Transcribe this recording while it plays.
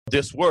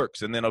this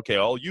works, and then, okay,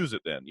 I'll use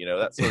it then,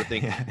 that sort of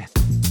thing.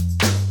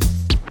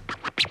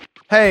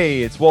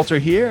 Hey, it's Walter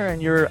here, and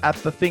you're at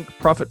the Think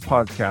Profit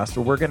podcast,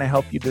 where we're going to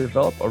help you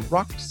develop a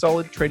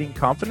rock-solid trading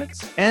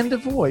confidence and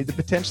avoid the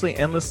potentially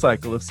endless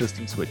cycle of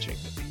system switching.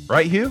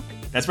 Right, Hugh?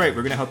 That's right.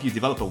 We're going to help you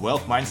develop a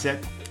wealth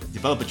mindset,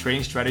 develop a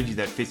trading strategy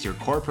that fits your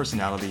core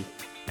personality,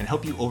 and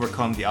help you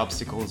overcome the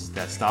obstacles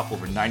that stop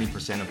over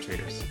 90% of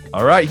traders.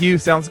 All right, Hugh,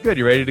 sounds good.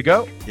 You ready to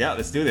go? Yeah,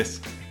 let's do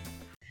this.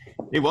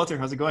 Hey, Walter,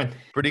 how's it going?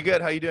 Pretty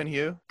good. How you doing,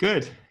 Hugh?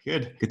 Good.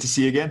 Good to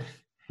see you again.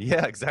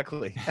 Yeah,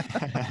 exactly.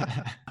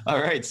 All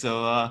right.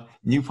 So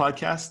new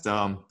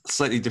podcast,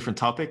 slightly different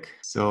topic.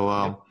 So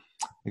I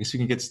guess we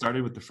can get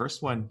started with the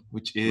first one,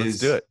 which is, let's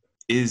do it.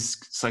 Is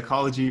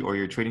psychology or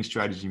your trading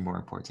strategy more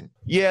important?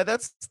 Yeah,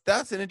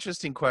 that's an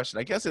interesting question.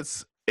 I guess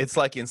it's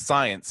like in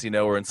science,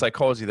 or in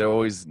psychology, they're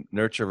always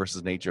nurture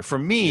versus nature. For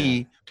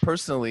me,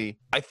 personally,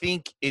 I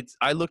think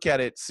I look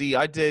at it,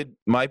 I did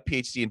my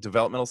PhD in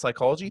developmental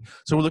psychology.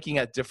 So we're looking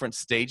at different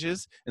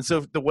stages. And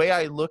so the way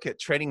I look at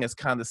trading is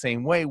kind of the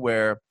same way,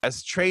 where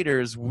as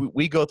traders,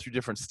 we go through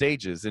different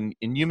stages, and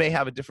you may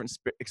have a different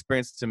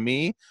experience to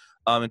me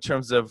in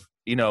terms of,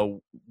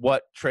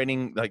 what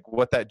trading, like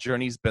what that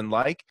journey's been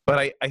like.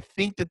 But I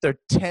think that there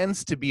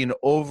tends to be an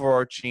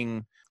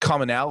overarching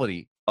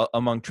commonality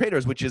among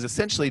traders, which is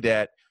essentially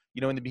that,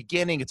 in the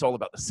beginning, it's all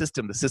about the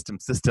system,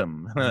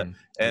 and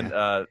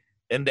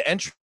the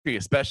entry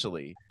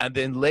especially. And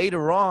then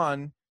later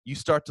on, you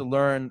start to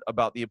learn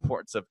about the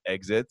importance of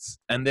exits.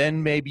 And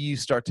then maybe you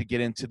start to get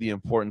into the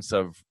importance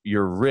of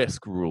your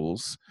risk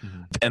rules.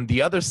 Mm-hmm. And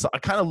the other side, I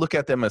kind of look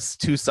at them as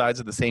two sides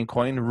of the same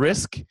coin.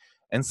 Risk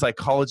and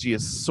psychology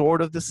is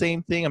sort of the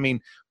same thing. I mean,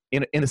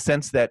 in a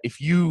sense that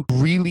if you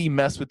really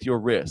mess with your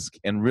risk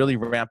and really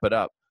ramp it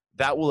up,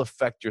 that will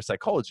affect your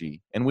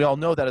psychology. And we all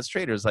know that as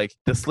traders, like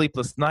the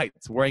sleepless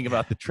nights, worrying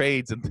about the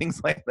trades and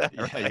things like that.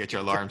 Yeah, right? You get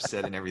your alarm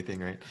set and everything,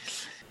 right?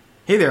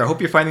 Hey there, I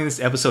hope you're finding this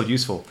episode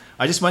useful.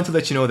 I just want to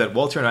let you know that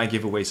Walter and I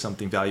give away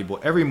something valuable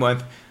every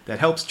month that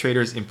helps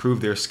traders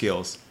improve their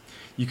skills.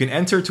 You can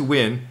enter to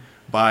win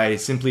by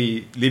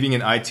simply leaving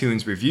an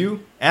iTunes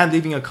review and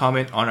leaving a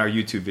comment on our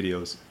YouTube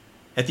videos.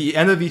 At the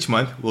end of each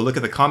month, we'll look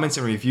at the comments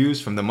and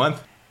reviews from the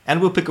month, and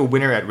we'll pick a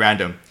winner at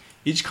random.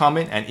 Each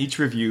comment and each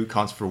review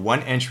counts for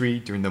one entry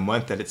during the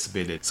month that it's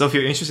submitted. So if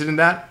you're interested in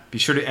that, be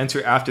sure to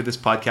enter after this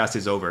podcast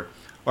is over.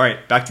 All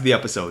right, back to the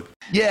episode.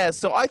 Yeah,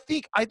 so I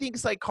think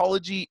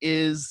psychology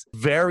is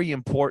very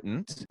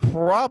important.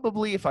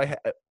 Probably if I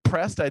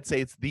pressed, I'd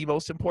say it's the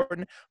most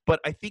important, but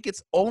I think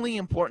it's only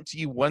important to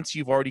you once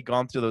you've already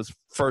gone through those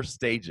first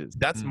stages.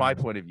 That's my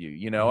point of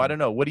view. I don't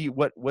know.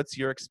 What's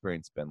your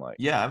experience been like?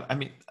 Yeah, I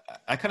mean,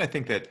 I kind of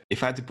think that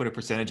if I had to put a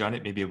percentage on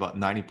it, maybe about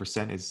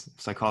 90% is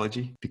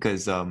psychology,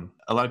 because a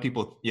lot of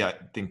people,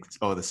 think,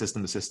 the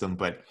system,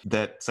 but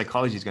that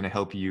psychology is going to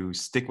help you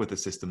stick with the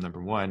system,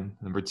 number one.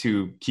 Number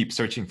two, keep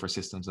searching for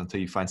systems until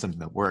you find something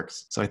that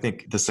works. So I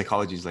think the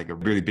psychology is like a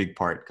really big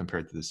part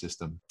compared to the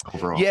system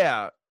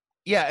overall.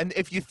 Yeah, and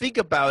if you think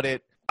about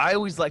it, I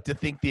always like to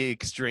think the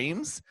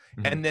extremes,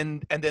 and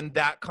then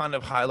that kind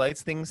of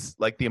highlights things,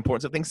 like the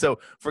importance of things. So,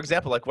 for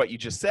example, like what you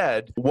just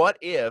said, what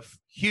if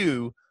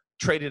Hugh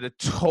traded a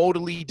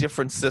totally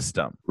different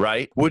system,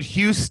 right? Would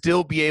Hugh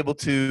still be able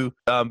to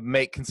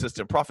make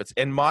consistent profits?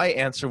 And my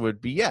answer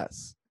would be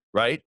yes,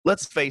 right?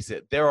 Let's face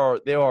it, there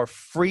are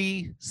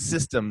free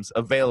systems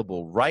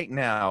available right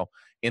now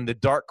in the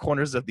dark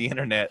corners of the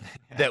internet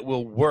that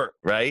will work,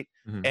 right?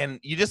 Mm-hmm. And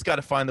you just got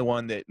to find the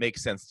one that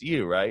makes sense to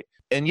you, right?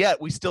 And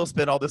yet we still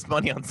spend all this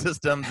money on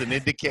systems and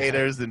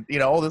indicators and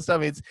all this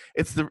stuff.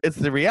 It's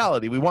the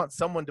reality. We want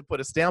someone to put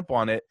a stamp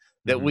on it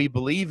that we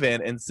believe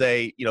in and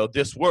say,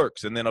 this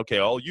works, and then, okay,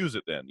 I'll use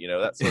it then,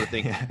 that sort of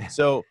thing.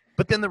 So,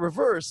 but then the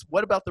reverse,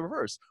 what about the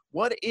reverse?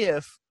 What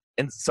if,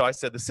 and so I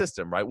said the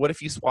system, right? What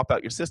if you swap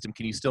out your system?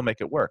 Can you still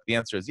make it work? The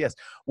answer is yes.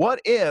 What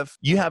if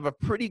you have a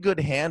pretty good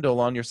handle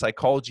on your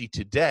psychology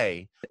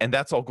today and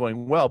that's all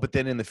going well, but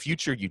then in the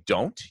future you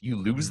don't? You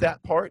lose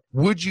that part?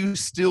 Would you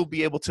still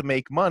be able to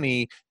make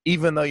money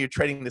even though you're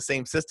trading the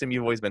same system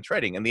you've always been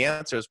trading? And the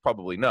answer is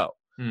probably no.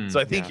 So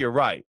I think you're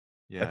right.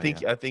 I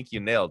think you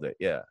nailed it.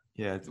 Yeah.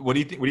 Yeah. What do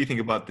you think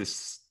about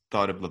this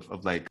thought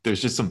of like,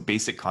 there's just some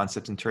basic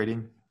concepts in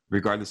trading,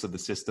 regardless of the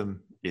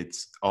system,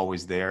 it's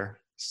always there.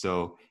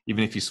 So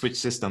even if you switch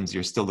systems,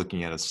 you're still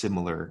looking at a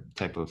similar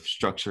type of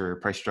structure,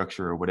 price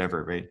structure, or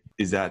whatever, right?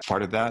 Is that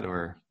part of that,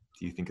 or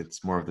do you think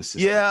it's more of the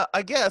system? Yeah,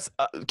 I guess.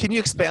 Can you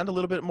expand a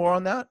little bit more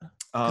on that?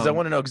 Because I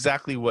want to know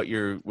exactly what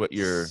you're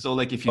so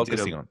like if you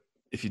focusing on.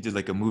 If you did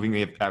like a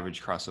moving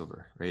average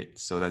crossover, right?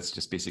 So that's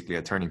just basically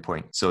a turning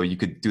point. So you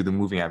could do the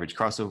moving average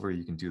crossover,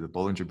 you can do the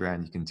Bollinger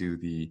Band, you can do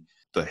the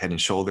head and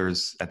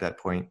shoulders at that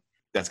point.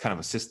 That's kind of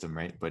a system,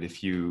 right? But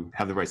if you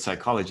have the right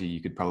psychology,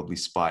 you could probably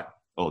spot,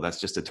 oh, that's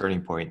just a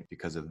turning point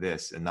because of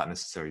this and not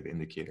necessarily the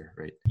indicator,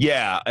 right?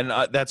 Yeah, and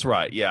that's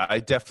right. Yeah, I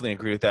definitely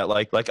agree with that.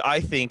 Like I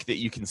think that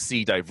you can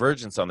see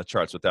divergence on the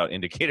charts without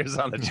indicators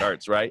on the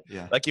charts, right?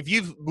 Yeah. Like if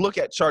you look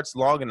at charts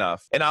long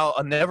enough, and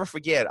I'll never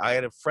forget, I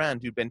had a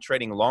friend who'd been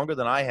trading longer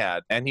than I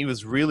had, and he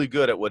was really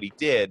good at what he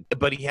did,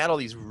 but he had all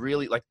these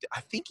really, like,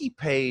 I think he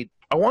paid,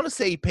 I want to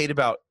say he paid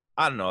about,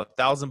 I don't know,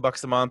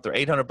 $1,000 a month or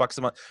 $800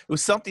 a month. It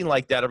was something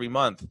like that every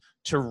month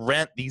to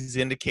rent these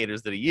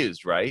indicators that he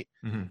used, right?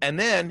 Mm-hmm. And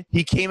then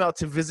he came out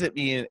to visit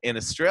me in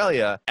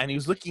Australia, and he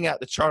was looking at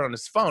the chart on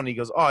his phone. He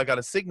goes, oh, I got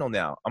a signal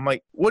now. I'm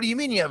like, what do you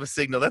mean you have a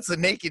signal? That's a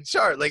naked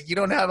chart. Like, you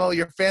don't have all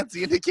your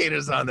fancy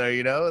indicators on there,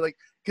 you know? Like,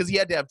 because he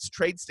had to have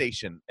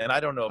TradeStation, and I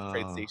don't know if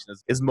TradeStation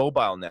is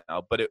mobile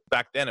now, but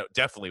back then it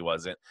definitely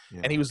wasn't.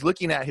 Yeah. And he was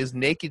looking at his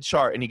naked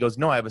chart, and he goes,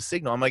 no, I have a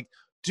signal. I'm like,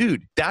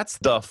 dude, that's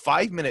the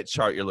 5-minute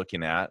chart you're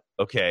looking at,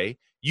 okay?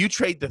 You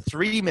trade the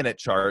 3-minute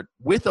chart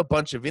with a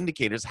bunch of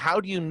indicators. How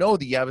do you know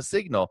that you have a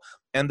signal?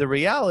 And the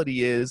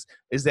reality is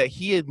that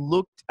he had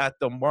looked at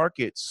the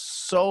market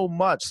so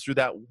much through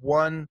that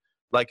one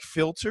like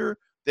filter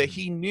that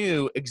he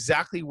knew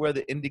exactly where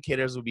the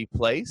indicators would be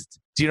placed.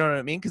 Do you know what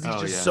I mean? Because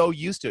he's just so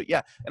used to it.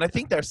 Yeah. And I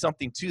think there's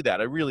something to that.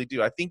 I really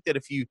do. I think that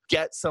if you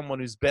get someone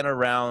who's been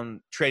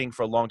around trading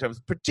for a long time,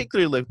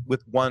 particularly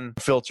with one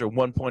filter,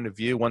 one point of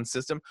view, one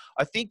system,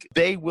 I think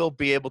they will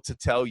be able to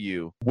tell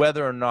you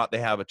whether or not they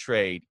have a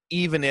trade,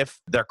 even if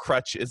their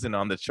crutch isn't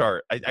on the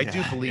chart. I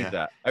do believe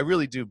that. I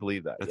really do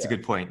believe that. That's a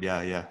good point.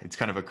 Yeah. It's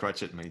kind of a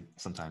crutch at me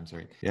sometimes,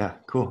 right? Yeah,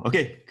 cool.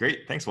 Okay,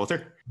 great. Thanks,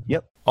 Walter.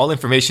 Yep. All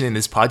information in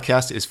this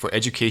podcast is for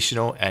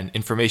educational and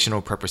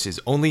informational purposes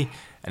only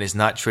and is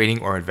not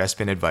trading or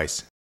investment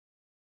advice.